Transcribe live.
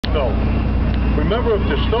stove. Remember, if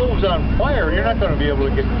the stove's on fire, you're not going to be able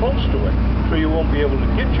to get close to it, so you won't be able to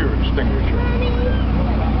get your extinguisher.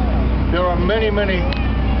 There are many, many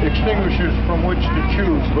extinguishers from which to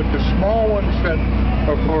choose, but the small ones that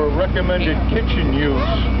are for recommended kitchen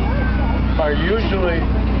use are usually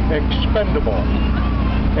expendable.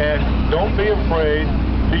 And don't be afraid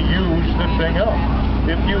to use the thing up.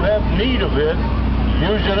 If you have need of it,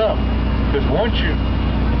 use it up. Because once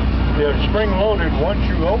they're spring-loaded, once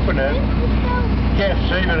you open it, you can't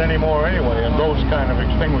save it anymore anyway in those kind of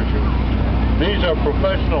extinguishers. These are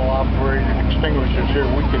professional operated extinguishers here.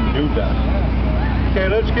 We can do that. Okay,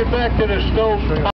 let's get back to the stove.